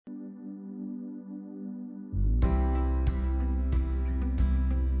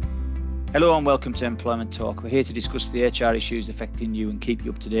Hello and welcome to Employment Talk. We're here to discuss the HR issues affecting you and keep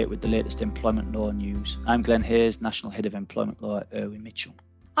you up to date with the latest employment law news. I'm Glenn Hayes, National Head of Employment Law at Irwin Mitchell.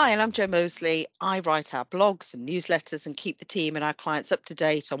 Hi, and I'm Jo Moseley. I write our blogs and newsletters and keep the team and our clients up to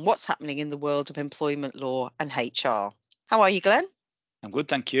date on what's happening in the world of employment law and HR. How are you, Glenn? I'm good,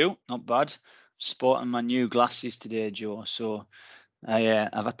 thank you. Not bad. Sporting my new glasses today, Jo. So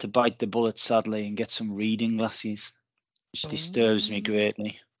I've had to bite the bullet, sadly, and get some reading glasses, which disturbs me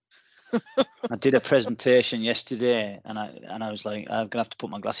greatly. I did a presentation yesterday, and I was like, I'm gonna have to put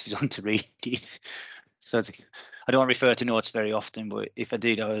my glasses on to read it. So I don't refer to notes very often, but if I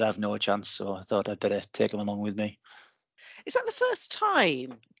did, I would have no chance. So I thought I'd better take them along with me. Is that the first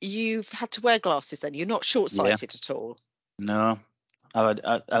time you've had to wear glasses then? You're not short-sighted at all? No, I've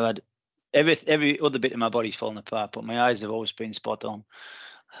had every other bit of my body's fallen apart, but my eyes have always been spot on.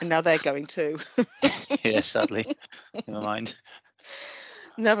 And now they're going too. Yeah, sadly. Never mind.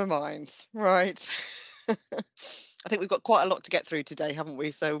 Never mind. Right. I think we've got quite a lot to get through today, haven't we?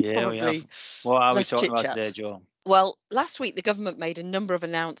 So probably what are we let's talking about chit-chat today, Jo? Well, last week the government made a number of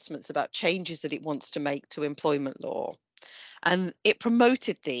announcements about changes that it wants to make to employment law. And it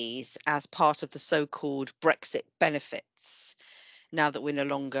promoted these as part of the so-called Brexit benefits, now that we're no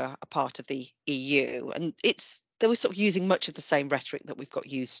longer a part of the EU. And they were sort of using much of the same rhetoric that we've got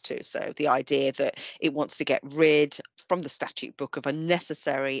used to. So the idea that it wants to get rid from the statute book of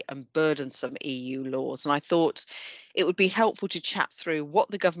unnecessary and burdensome EU laws. And I thought it would be helpful to chat through what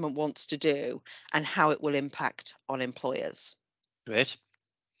the government wants to do and how it will impact on employers. Great.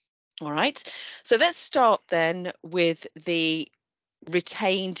 All right. So let's start then with the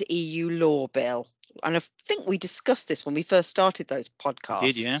retained EU law bill. And I think we discussed this when we first started those podcasts.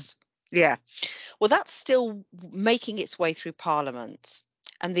 We did, yeah. Yeah. Well, that's still making its way through Parliament.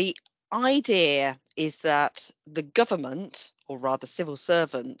 And the idea is that the government, or rather civil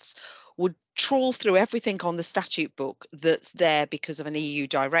servants, would trawl through everything on the statute book that's there because of an EU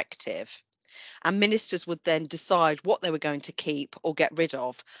directive. And ministers would then decide what they were going to keep or get rid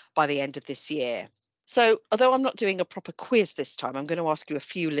of by the end of this year. So, although I'm not doing a proper quiz this time, I'm going to ask you a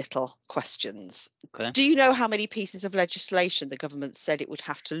few little questions. Okay. Do you know how many pieces of legislation the government said it would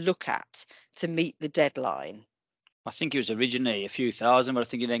have to look at to meet the deadline? I think it was originally a few thousand, but I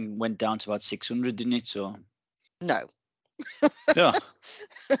think it then went down to about 600, didn't it? So No. yeah.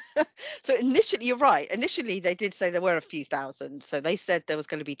 So initially, you're right. Initially, they did say there were a few thousand. So they said there was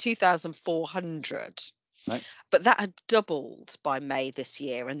going to be 2,400. Right. But that had doubled by May this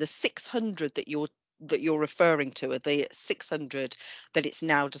year, and the 600 that you're referring to are the 600 that it's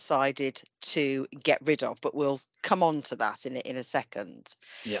now decided to get rid of. But we'll come on to that in a second.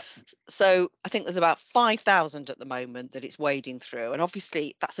 Yeah. So I think there's about 5,000 at the moment that it's wading through, and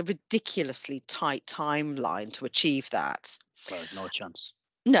obviously that's a ridiculously tight timeline to achieve that. Well, no chance.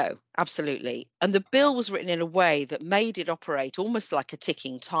 No, absolutely. And the bill was written in a way that made it operate almost like a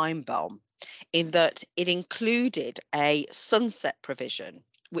ticking time bomb, in that it included a sunset provision,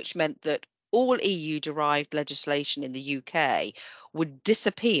 which meant that all EU-derived legislation in the UK would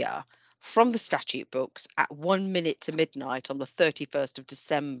disappear from the statute books at 1 minute to midnight on the 31st of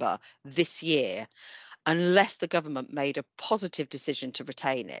December this year, unless the government made a positive decision to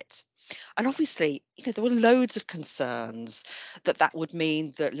retain it. And obviously, there were loads of concerns that would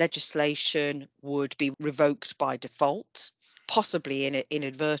mean that legislation would be revoked by default, possibly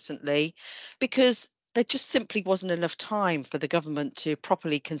inadvertently, because there just simply wasn't enough time for the government to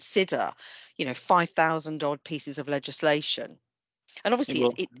properly consider, 5,000 odd pieces of legislation. And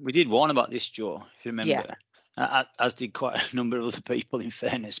obviously, we did warn about this, Jo, if you remember. Yeah. As did quite a number of other people, in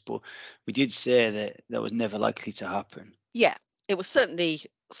fairness, but we did say that was never likely to happen. Yeah, it was certainly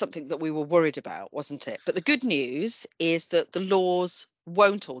something that we were worried about, wasn't it? But the good news is that the laws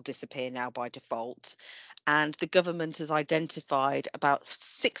won't all disappear now by default. And the government has identified about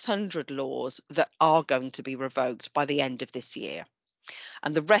 600 laws that are going to be revoked by the end of this year.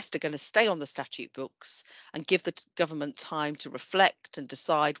 And the rest are going to stay on the statute books and give the government time to reflect and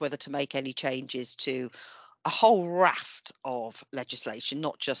decide whether to make any changes to a whole raft of legislation,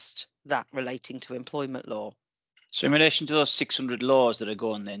 not just that relating to employment law. So in relation to those 600 laws that are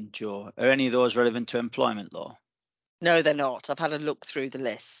going then, Jo, are any of those relevant to employment law? No, they're not. I've had a look through the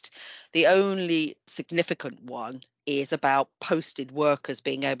list. The only significant one is about posted workers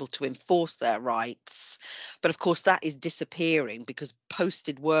being able to enforce their rights. But of course, that is disappearing because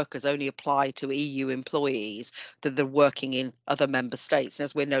posted workers only apply to EU employees that are working in other member states. And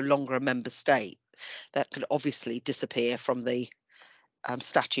as we're no longer a member state, that could obviously disappear from the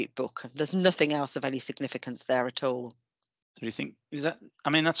statute book. There's nothing else of any significance there at all. So do you think,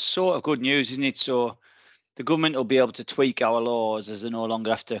 that's sort of good news, isn't it? So the government will be able to tweak our laws as they no longer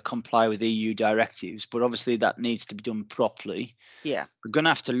have to comply with EU directives, but obviously that needs to be done properly. Yeah. We're going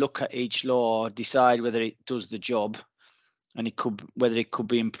to have to look at each law, decide whether it does the job, and whether it could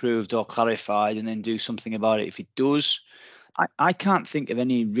be improved or clarified, and then do something about it if it does. I can't think of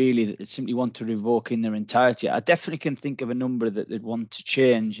any really that simply want to revoke in their entirety. I definitely can think of a number that they'd want to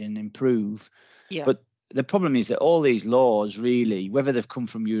change and improve. Yeah. But the problem is that all these laws, really, whether they've come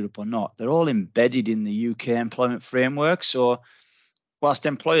from Europe or not, they're all embedded in the UK employment framework. So whilst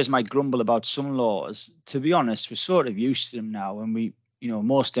employers might grumble about some laws, to be honest, we're sort of used to them now, and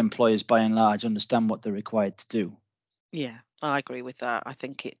most employers by and large understand what they're required to do. Yeah, I agree with that. I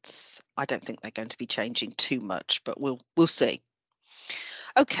don't think they're going to be changing too much, but we'll see.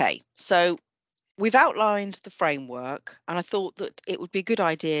 Okay, so we've outlined the framework, and I thought that it would be a good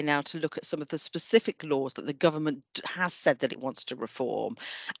idea now to look at some of the specific laws that the government has said that it wants to reform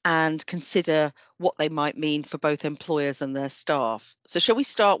and consider what they might mean for both employers and their staff. So shall we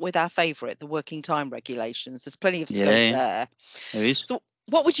start with our favourite, the working time regulations? There's plenty of scope there. There is. So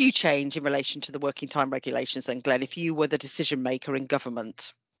what would you change in relation to the working time regulations then, Glenn, if you were the decision maker in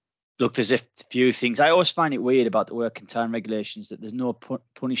government? Look, there's a few things. I always find it weird about the working time regulations that there's no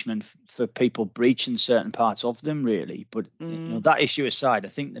punishment for people breaching certain parts of them, really. But that issue aside, I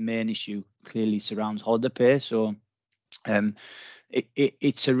think the main issue clearly surrounds holiday pay. So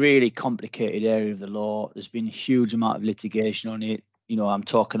it's a really complicated area of the law. There's been a huge amount of litigation on it. I'm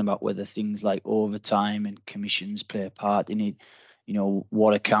talking about whether things like overtime and commissions play a part in it.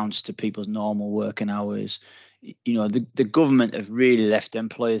 What accounts to people's normal working hours. The government have really left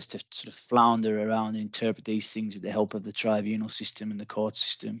employers to sort of flounder around and interpret these things with the help of the tribunal system and the court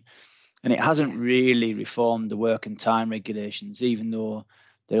system. And it hasn't really reformed the working time regulations, even though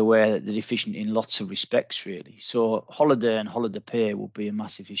they're aware that they're deficient in lots of respects, really. So holiday and holiday pay will be a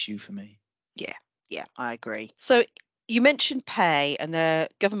massive issue for me. Yeah, I agree. So you mentioned pay, and the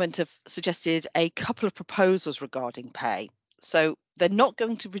government have suggested a couple of proposals regarding pay. So they're not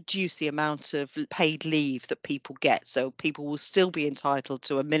going to reduce the amount of paid leave that people get. So people will still be entitled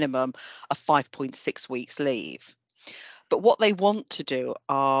to a minimum of 5.6 weeks leave. But what they want to do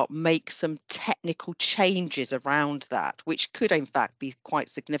are make some technical changes around that, which could in fact be quite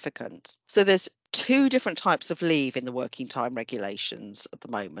significant. So there's two different types of leave in the working time regulations at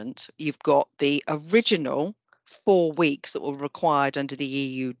the moment. You've got the original 4 weeks that were required under the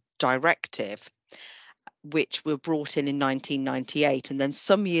EU directive, which were brought in 1998. And then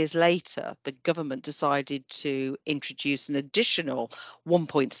some years later, the government decided to introduce an additional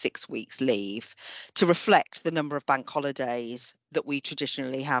 1.6 weeks leave to reflect the number of bank holidays that we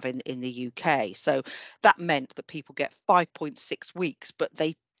traditionally have in the UK. So that meant that people get 5.6 weeks, but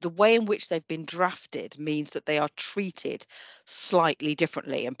the way in which they've been drafted means that they are treated slightly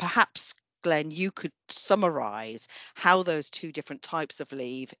differently. And perhaps, Glenn, you could summarise how those two different types of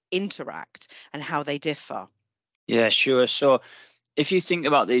leave interact and how they differ. Yeah, sure. So if you think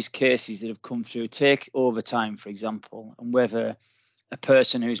about these cases that have come through, take overtime, for example, and whether a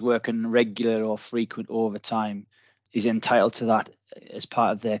person who's working regular or frequent overtime is entitled to that as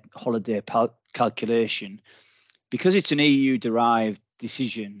part of their holiday calculation. Because it's an EU-derived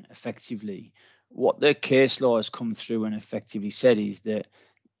decision, effectively, what the case law has come through and effectively said is that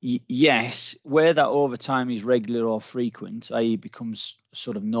yes, where that overtime is regular or frequent, i.e. becomes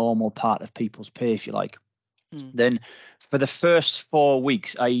sort of normal part of people's pay, if you like, then for the first 4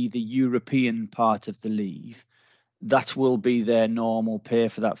 weeks, i.e. the European part of the leave, that will be their normal pay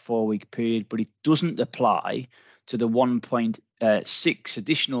for that 4-week period, but it doesn't apply to the 1.6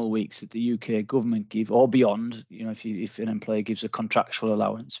 additional weeks that the UK government give, or beyond, if an employer gives a contractual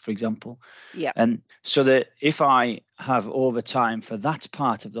allowance, for example. Yeah. And so that if I have overtime for that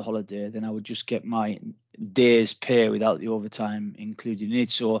part of the holiday, then I would just get my day's pay without the overtime included in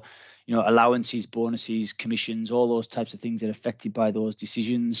it. So, allowances, bonuses, commissions, all those types of things are affected by those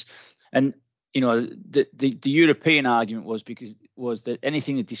decisions. And the European argument was that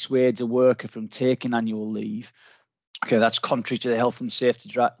anything that dissuades a worker from taking annual leave, okay, that's contrary to the health and safety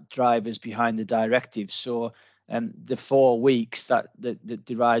drivers behind the directive. So the 4 weeks that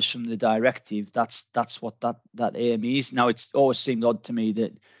derives from the directive, that's what that aim is. Now, it's always seemed odd to me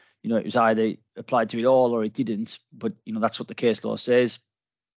that it was either applied to it all or it didn't, but that's what the case law says.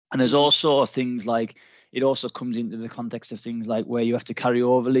 And there's also things like, it also comes into the context of things like where you have to carry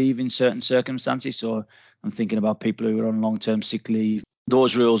over leave in certain circumstances. So I'm thinking about people who are on long-term sick leave.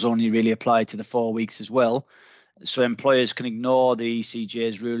 Those rules only really apply to the 4 weeks as well. So employers can ignore the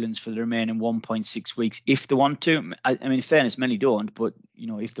ECJ's rulings for the remaining 1.6 weeks if they want to. I mean, in fairness, many don't, but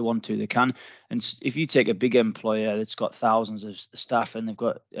if they want to, they can. And if you take a big employer that's got thousands of staff and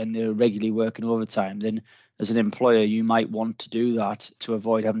they're regularly working overtime, then as an employer, you might want to do that to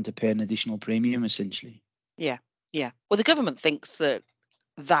avoid having to pay an additional premium, essentially. Yeah. Well, the government thinks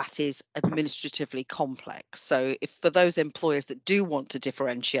that is administratively complex. So if for those employers that do want to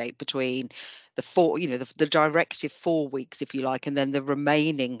differentiate between the the directive 4 weeks, if you like, and then the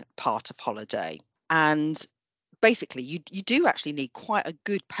remaining part of holiday, and basically you do actually need quite a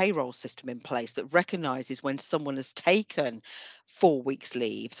good payroll system in place that recognises when someone has taken 4 weeks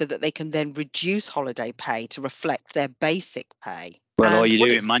leave so that they can then reduce holiday pay to reflect their basic pay. Well, or And you what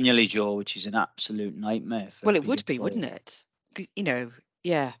do it it's manually, Joe, which is an absolute nightmare for a Well, it big would be, employer. wouldn't it?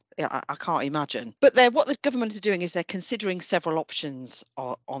 Yeah, I can't imagine. But what the government are doing is they're considering several options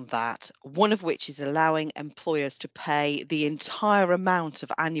on that. One of which is allowing employers to pay the entire amount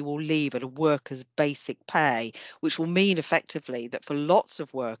of annual leave at a worker's basic pay, which will mean effectively that for lots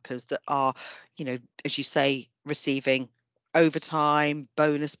of workers that are, as you say, receiving overtime,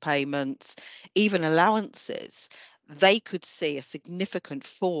 bonus payments, even allowances, they could see a significant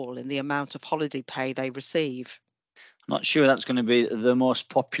fall in the amount of holiday pay they receive. I'm not sure that's going to be the most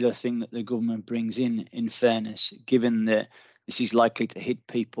popular thing that the government brings in fairness, given that this is likely to hit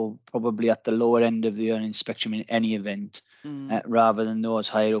people probably at the lower end of the earning spectrum in any event, rather than those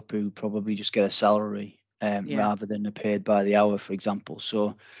higher up who probably just get a salary Yeah. rather than are paid by the hour, for example.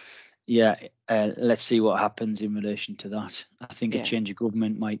 So, yeah, let's see what happens in relation to that. I think a Yeah. change of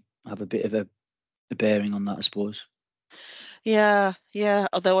government might have a bit of a bearing on that, I suppose. Yeah.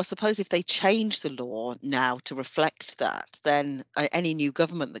 Although I suppose if they change the law now to reflect that, then any new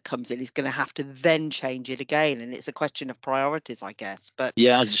government that comes in is going to have to then change it again. And it's a question of priorities, I guess. But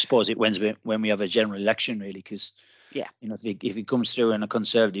Yeah, I suppose it wins when we have a general election, really, because yeah, if it comes through in a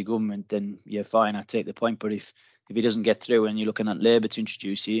Conservative government, then yeah, fine, I take the point. But if it doesn't get through and you're looking at Labour to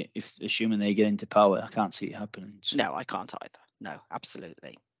introduce it, if assuming they get into power, I can't see it happening. So. no, I can't either. No,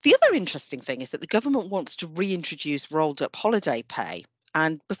 absolutely. The other interesting thing is that the government wants to reintroduce rolled up holiday pay.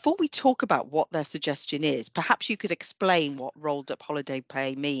 And before we talk about what their suggestion is, perhaps you could explain what rolled up holiday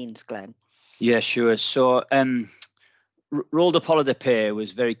pay means, Glenn. Yeah, sure. So rolled up holiday pay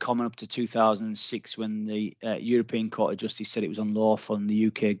was very common up to 2006 when the European Court of Justice said it was unlawful, and the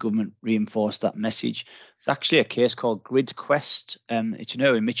UK government reinforced that message. It's actually a case called Grid Quest. It's an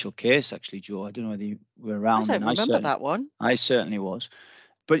Irwin Mitchell case, actually, Joe. I don't know whether you were I around don't then. remember that one. I certainly was.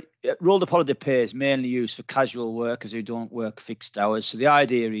 But rolled up holiday pay is mainly used for casual workers who don't work fixed hours. So the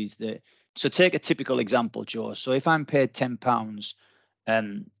idea is that, so take a typical example, Joe. So if I'm paid £10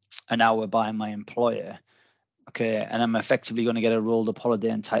 an hour by my employer, okay, and I'm effectively going to get a rolled up holiday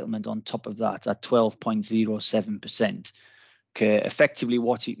entitlement on top of that at 12.07%. Okay, effectively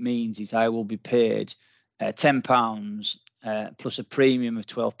what it means is I will be paid £10 plus a premium of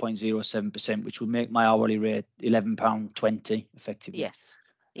 12.07%, which will make my hourly rate £11.20 effectively. Yes.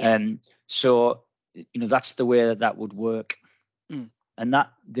 Yeah. So, that's the way that would work. Mm. And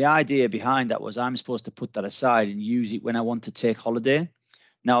that the idea behind that was I'm supposed to put that aside and use it when I want to take holiday.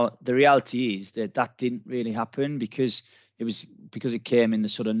 Now, the reality is that didn't really happen because it came in the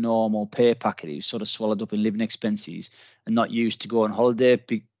sort of normal pay packet. It was sort of swallowed up in living expenses and not used to go on holiday.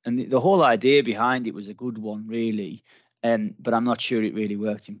 And the whole idea behind it was a good one, really. But I'm not sure it really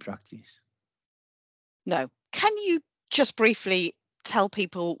worked in practice. No. Can you just briefly tell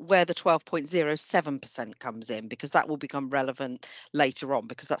people where the 12.07% comes in? Because that will become relevant later on,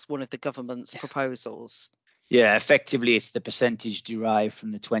 because that's one of the government's proposals. Yeah, effectively, it's the percentage derived from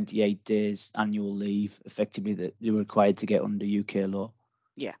the 28 days annual leave, effectively, that you're required to get under UK law.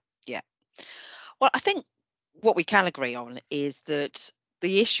 Yeah. Well, I think what we can agree on is that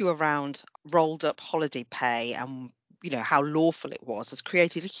the issue around rolled up holiday pay and how lawful it was has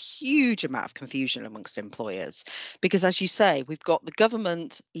created a huge amount of confusion amongst employers, because as you say, we've got the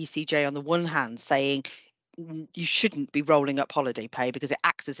government ECJ on the one hand saying you shouldn't be rolling up holiday pay because it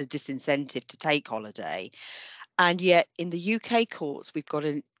acts as a disincentive to take holiday. And yet in the UK courts, we've got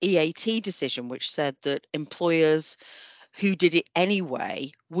an EAT decision which said that employers who did it anyway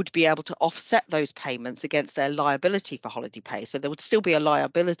would be able to offset those payments against their liability for holiday pay. So there would still be a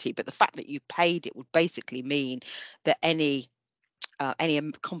liability, but the fact that you paid it would basically mean that any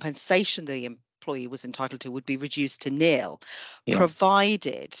compensation the employee was entitled to would be reduced to nil,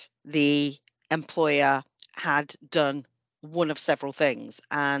 provided the employer had done one of several things.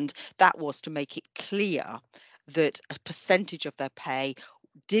 And that was to make it clear that a percentage of their pay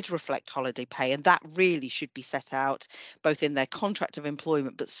did reflect holiday pay, and that really should be set out both in their contract of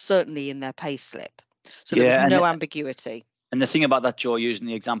employment but certainly in their pay slip. So there was Yeah, no ambiguity. and the thing about that, Joe, using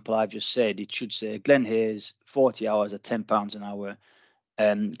the example I've just said, it should say Glen Hayes, 40 hours at £10 an hour.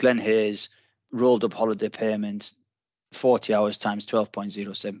 Glen Hayes rolled up holiday payments, 40 hours times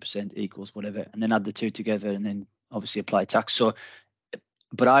 12.07% equals whatever, and then add the two together and then obviously apply tax. So,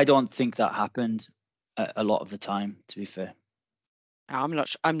 but I don't think that happened a lot of the time, to be fair. I'm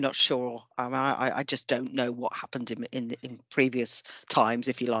not sure. I just don't know what happened in previous times,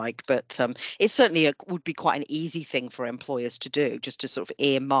 if you like. But it certainly would be quite an easy thing for employers to do, just to sort of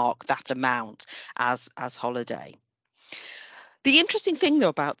earmark that amount as holiday. The interesting thing, though,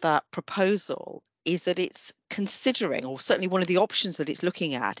 about that proposal is that it's considering, or certainly one of the options that it's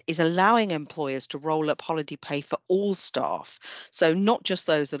looking at, is allowing employers to roll up holiday pay for all staff. So not just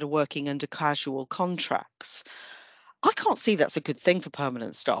those that are working under casual contracts. I can't see that's a good thing for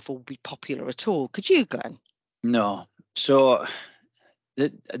permanent staff or be popular at all. Could you, Glenn? No. So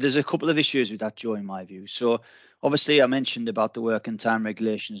there's a couple of issues with that, Joe, in my view. So obviously I mentioned about the work and time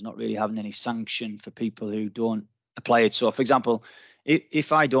regulations not really having any sanction for people who don't apply it. So for example,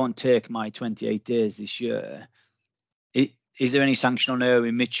 if I don't take my 28 days this year, is there any sanction on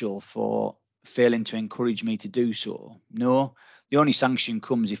Erwin Mitchell for failing to encourage me to do so? No. The only sanction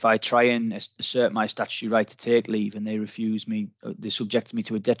comes if I try and assert my statutory right to take leave and they refuse me, they subject me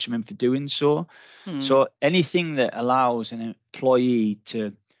to a detriment for doing so. So anything that allows an employee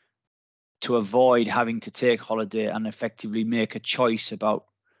to avoid having to take holiday and effectively make a choice about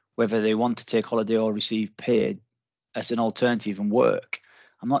whether they want to take holiday or receive paid as an alternative and work,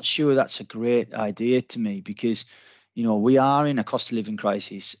 I'm not sure that's a great idea to me, because we are in a cost of living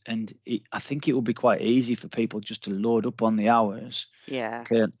crisis, and I think it would be quite easy for people just to load up on the hours. Yeah.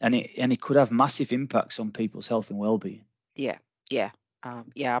 And it could have massive impacts on people's health and well-being. Yeah. Yeah.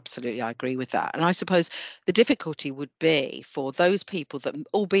 Yeah, absolutely. I agree with that. And I suppose the difficulty would be for those people that,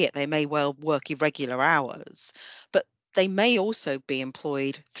 albeit they may well work irregular hours, but they may also be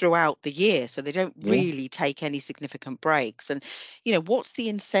employed throughout the year. So they don't Yeah. really take any significant breaks. And, what's the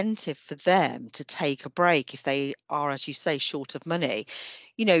incentive for them to take a break if they are, as you say, short of money?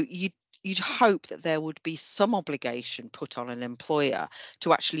 You'd hope that there would be some obligation put on an employer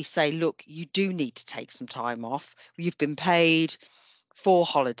to actually say, look, you do need to take some time off. You've been paid for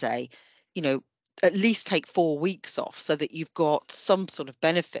holiday, at least take 4 weeks off so that you've got some sort of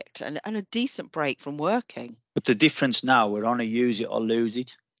benefit and a decent break from working. But the difference now, we're on a use it or lose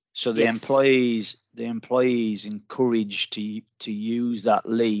it. So the Yes. employees encouraged to use that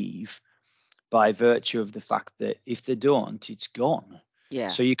leave by virtue of the fact that if they don't, it's gone. Yeah.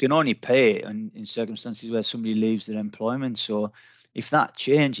 So you can only pay it in circumstances where somebody leaves their employment. So if that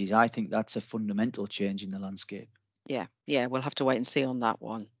changes, I think that's a fundamental change in the landscape. Yeah. Yeah. We'll have to wait and see on that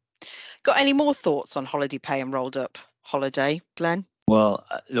one. Got any more thoughts on holiday pay and rolled up holiday, Glenn? Well,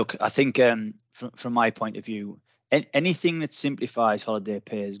 look, I think from my point of view, anything that simplifies holiday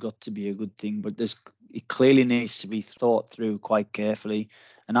pay has got to be a good thing, but it clearly needs to be thought through quite carefully.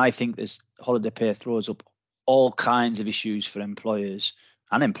 And I think this holiday pay throws up all kinds of issues for employers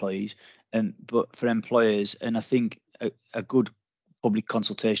and employees, but for employers, and I think a good public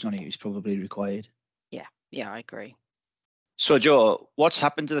consultation on it is probably required. Yeah, I agree. So, Joe, what's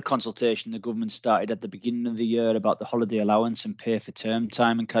happened to the consultation the government started at the beginning of the year about the holiday allowance and pay for term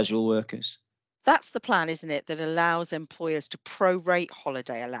time and casual workers? That's the plan, isn't it? That allows employers to prorate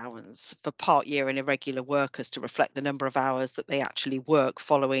holiday allowance for part year and irregular workers to reflect the number of hours that they actually work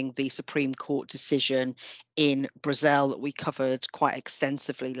following the Supreme Court decision in Brazil that we covered quite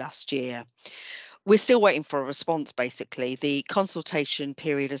extensively last year. We're still waiting for a response, basically. The consultation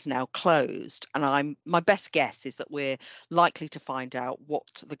period is now closed, and my best guess is that we're likely to find out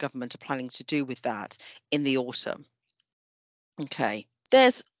what the government are planning to do with that in the autumn. Okay.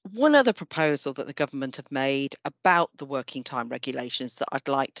 There's one other proposal that the government have made about the working time regulations that I'd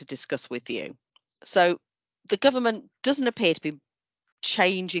like to discuss with you. So the government doesn't appear to be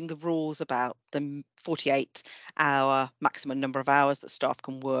changing the rules about the 48-hour maximum number of hours that staff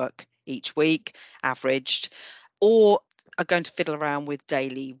can work each week, averaged, or are going to fiddle around with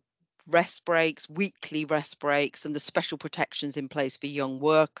daily rest breaks, weekly rest breaks, and the special protections in place for young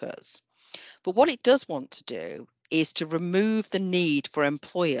workers. But what it does want to do is to remove the need for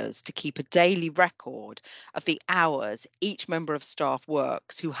employers to keep a daily record of the hours each member of staff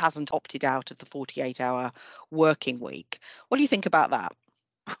works who hasn't opted out of the 48-hour working week. What do you think about that?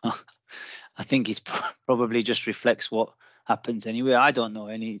 I think it probably just reflects what happens anyway. I don't know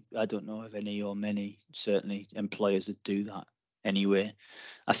of any or many, certainly, employers that do that anyway.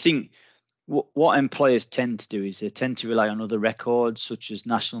 I think What employers tend to do is they tend to rely on other records, such as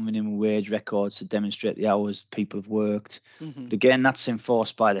national minimum wage records, to demonstrate the hours people have worked. Mm-hmm. But again, that's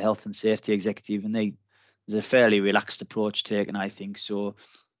enforced by the health and safety executive, and there's a fairly relaxed approach taken, I think. So,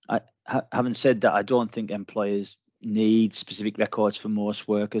 having said that, I don't think employers need specific records for most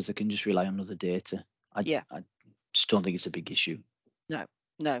workers. They can just rely on other data. I just don't think it's a big issue.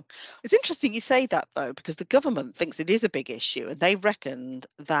 No. It's interesting you say that, though, because the government thinks it is a big issue, and they reckon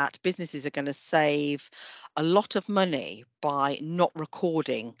that businesses are going to save a lot of money by not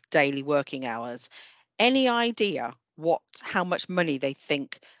recording daily working hours. Any idea how much money they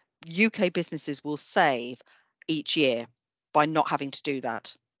think UK businesses will save each year by not having to do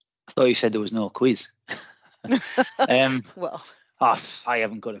that? I thought you said there was no quiz. Well, I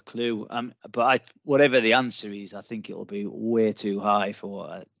haven't got a clue. But whatever the answer is, I think it'll be way too high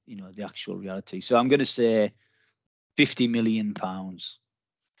for the actual reality. So I'm going to say £50 million.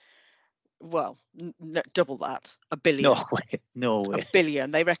 Well, double that. £1 billion. No way. £1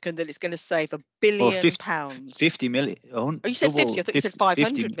 billion. They reckon that it's going to save £1 billion. 50 million. Oh, you said 50. I thought you said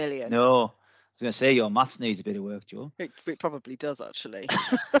 500 million. No, I was going to say your maths needs a bit of work, Joe. It probably does, actually.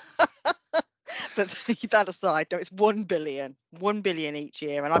 But that aside, no, it's 1 billion. 1 billion each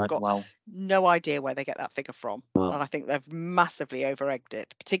year, and I've got no idea where they get that figure from. Wow. And I think they've massively over-egged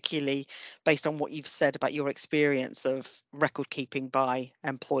it, particularly based on what you've said about your experience of record keeping by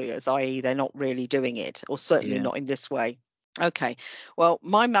employers, i.e. they're not really doing it, or certainly not in this way. Okay, well,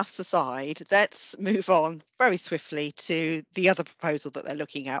 my maths aside, let's move on very swiftly to the other proposal that they're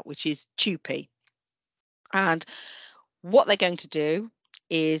looking at, which is TUPE. And what they're going to do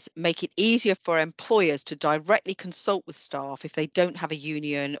is make it easier for employers to directly consult with staff if they don't have a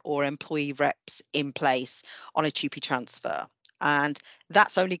union or employee reps in place on a TUPE transfer. And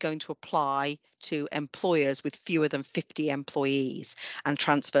that's only going to apply to employers with fewer than 50 employees and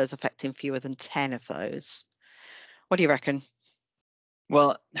transfers affecting fewer than 10 of those. What do you reckon?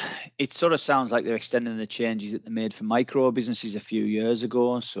 Well, it sort of sounds like they're extending the changes that they made for micro businesses a few years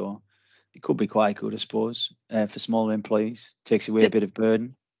ago. So it could be quite good, I suppose, for smaller employees. Takes away a bit of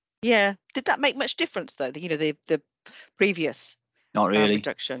burden. Yeah. Did that make much difference, though? The previous not really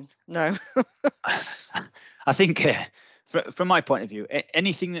reduction? No. I think from my point of view,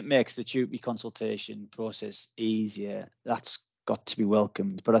 anything that makes the TUPE consultation process easier, that's got to be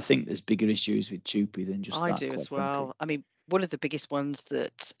welcomed. But I think there's bigger issues with TUPE than just that. I do as well. I mean, one of the biggest ones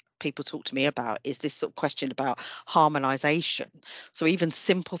that people talk to me about is this sort of question about harmonisation. So even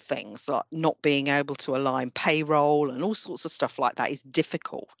simple things like not being able to align payroll and all sorts of stuff like that is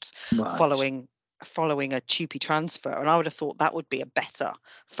difficult following a TUPE transfer. And I would have thought that would be a better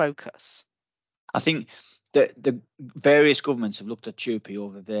focus. I think the various governments have looked at TUPE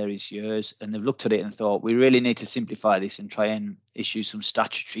over various years, and they've looked at it and thought, we really need to simplify this and try and issue some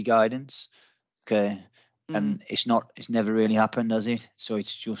statutory guidance. Okay. And it's never really happened, has it? So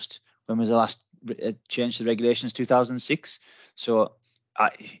it's just, when was the last change to the regulations? 2006. So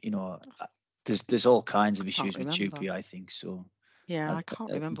there's all kinds of issues with TUPE, I think. So yeah, I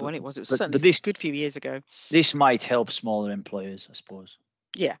can't remember when it was. It was certainly a good few years ago. This might help smaller employers, I suppose.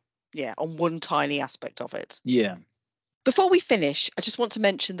 Yeah, on one tiny aspect of it. Yeah. Before we finish, I just want to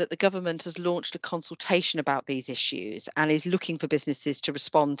mention that the government has launched a consultation about these issues and is looking for businesses to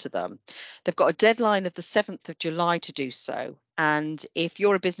respond to them. They've got a deadline of the 7th of July to do so. And if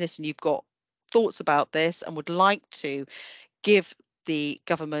you're a business and you've got thoughts about this and would like to give the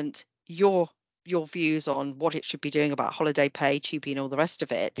government your views on what it should be doing about holiday pay, TUPE and all the rest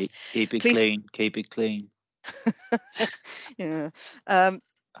of it. Keep it clean. Yeah.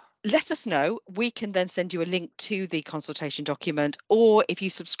 Let us know. We can then send you a link to the consultation document, or if you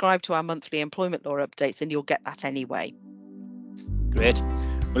subscribe to our monthly employment law updates, then you'll get that anyway. Great.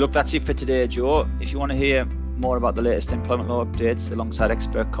 Well, look, that's it for today, Joe. If you want to hear more about the latest employment law updates alongside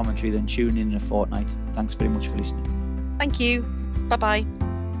expert commentary, then tune in a fortnight. Thanks very much for listening. Thank you. Bye-bye.